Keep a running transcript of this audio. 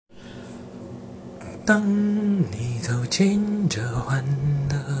当你走进这欢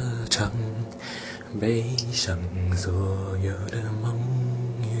乐场，背上所有的梦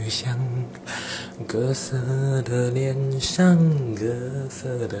与想，各色的脸上，各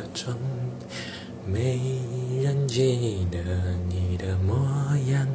色的妆，没人记得你的模样。